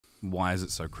Why is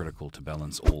it so critical to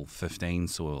balance all 15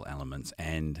 soil elements,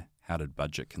 and how did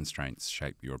budget constraints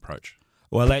shape your approach?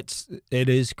 Well, it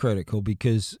is critical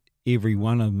because every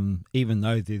one of them, even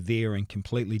though they're there in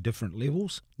completely different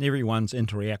levels, everyone's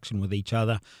interaction with each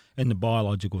other in the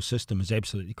biological system is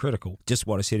absolutely critical. Just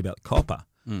what I said about copper.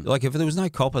 Like if there was no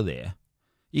copper there,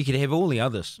 you could have all the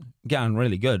others going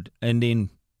really good and then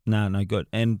no good.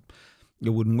 And it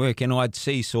wouldn't work. And I'd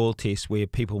see soil tests where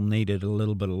people needed a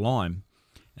little bit of lime.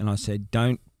 And I said,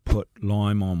 don't put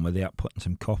lime on without putting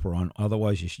some copper on,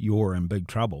 otherwise you're in big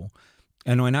trouble.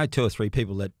 And I know 2 or 3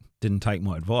 people that didn't take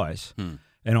my advice.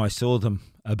 And I saw them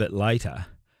a bit later.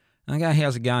 And I go,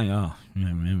 how's it going? Oh,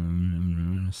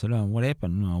 I said, oh, what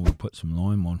happened? Oh, we put some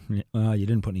lime on. Oh, you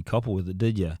didn't put any copper with it,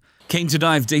 did you? Keen to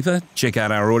dive deeper? Check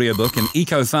out our audiobook and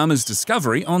Eco Farmers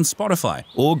Discovery on Spotify,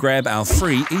 or grab our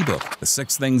free ebook, The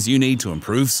 6 Things You Need to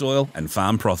Improve Soil and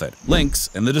Farm Profit. Links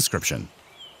in the description.